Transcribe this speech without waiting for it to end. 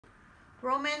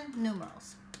Roman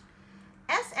numerals.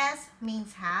 SS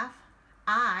means half,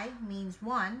 I means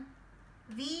 1,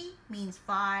 V means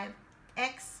 5,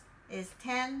 X is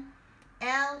 10,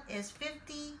 L is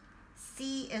 50,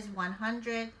 C is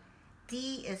 100,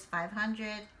 D is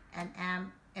 500, and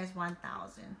M is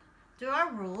 1000. There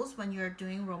are rules when you're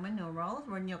doing Roman numerals.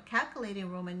 When you're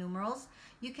calculating Roman numerals,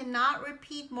 you cannot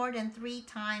repeat more than 3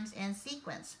 times in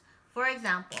sequence. For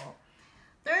example,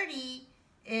 30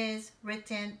 is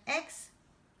written X,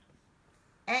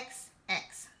 X,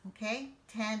 X, okay?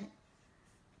 10,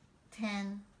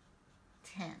 10,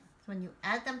 10. So when you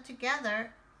add them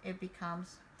together, it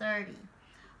becomes 30.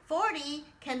 40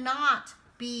 cannot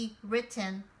be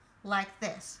written like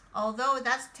this. Although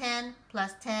that's 10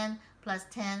 plus 10 plus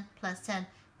 10 plus 10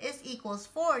 is equals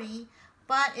 40,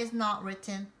 but it's not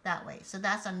written that way. So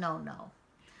that's a no-no.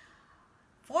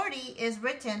 40 is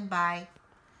written by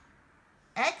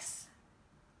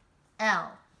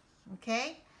XL,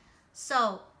 okay?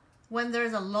 So when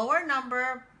there's a lower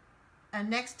number and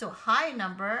next to a high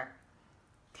number,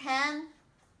 10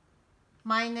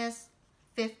 minus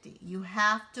 50, you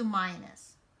have to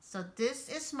minus. So this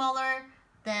is smaller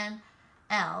than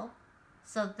L,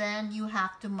 so then you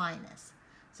have to minus.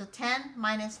 So 10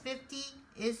 minus 50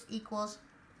 is equals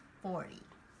 40.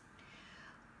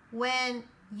 When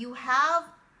you have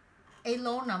a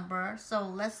low number, so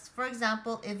let's, for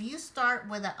example, if you start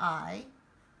with an I,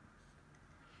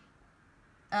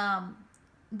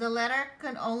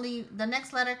 the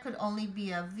next letter could only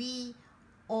be a V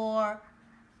or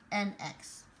an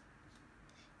X.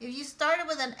 If you started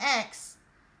with an X,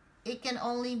 it can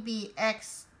only be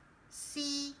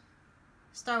XC,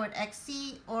 start with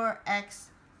XC or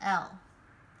XL.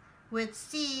 With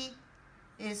C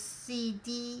is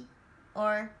CD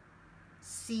or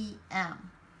CM.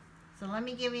 So let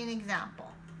me give you an example.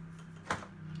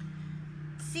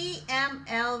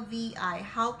 CMLVI,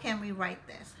 how can we write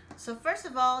this? So first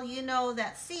of all, you know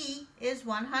that C is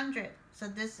 100. So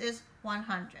this is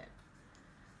 100.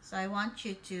 So I want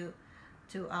you to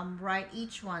write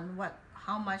each one, what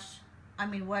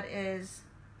is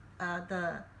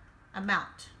the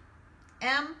amount.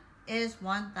 M is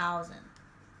 1000.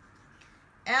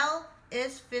 L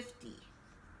is 50.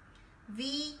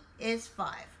 V is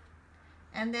 5.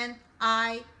 And then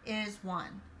I is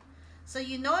 1. So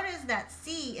you notice that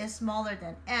C is smaller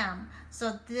than M,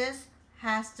 so this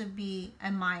has to be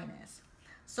a minus.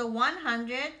 So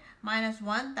 100 minus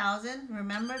 1000,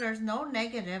 remember there's no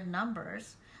negative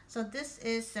numbers, so this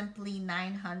is simply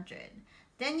 900.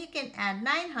 Then you can add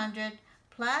 900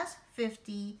 plus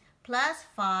 50 plus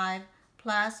 5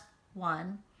 plus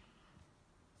 1,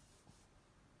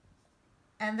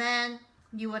 and then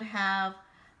you would have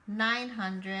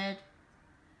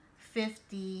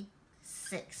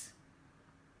 956.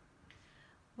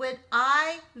 With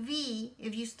IV,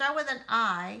 if you start with an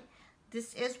I,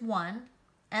 this is 1,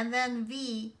 and then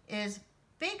V is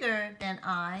bigger than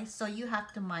I, so you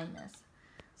have to minus.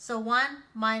 So 1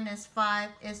 minus 5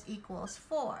 is equals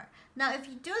 4. Now if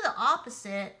you do the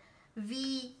opposite,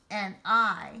 V and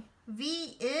I,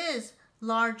 V is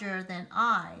larger than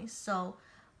I, so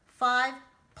 5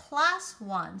 plus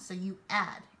 1, so you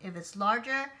add. If it's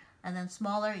larger and then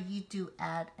smaller, you do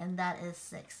add, and that is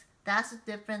 6. That's the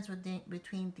difference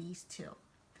between these two.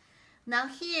 Now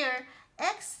here,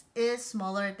 X is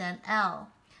smaller than L.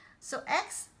 So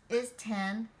X is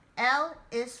 10, L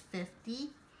is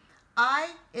 50,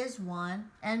 I is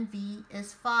 1, and V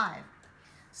is 5.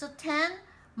 So 10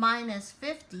 minus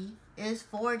 50 is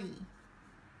 40.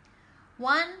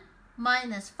 1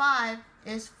 minus 5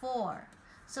 is 4.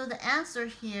 So the answer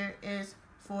here is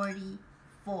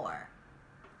 44.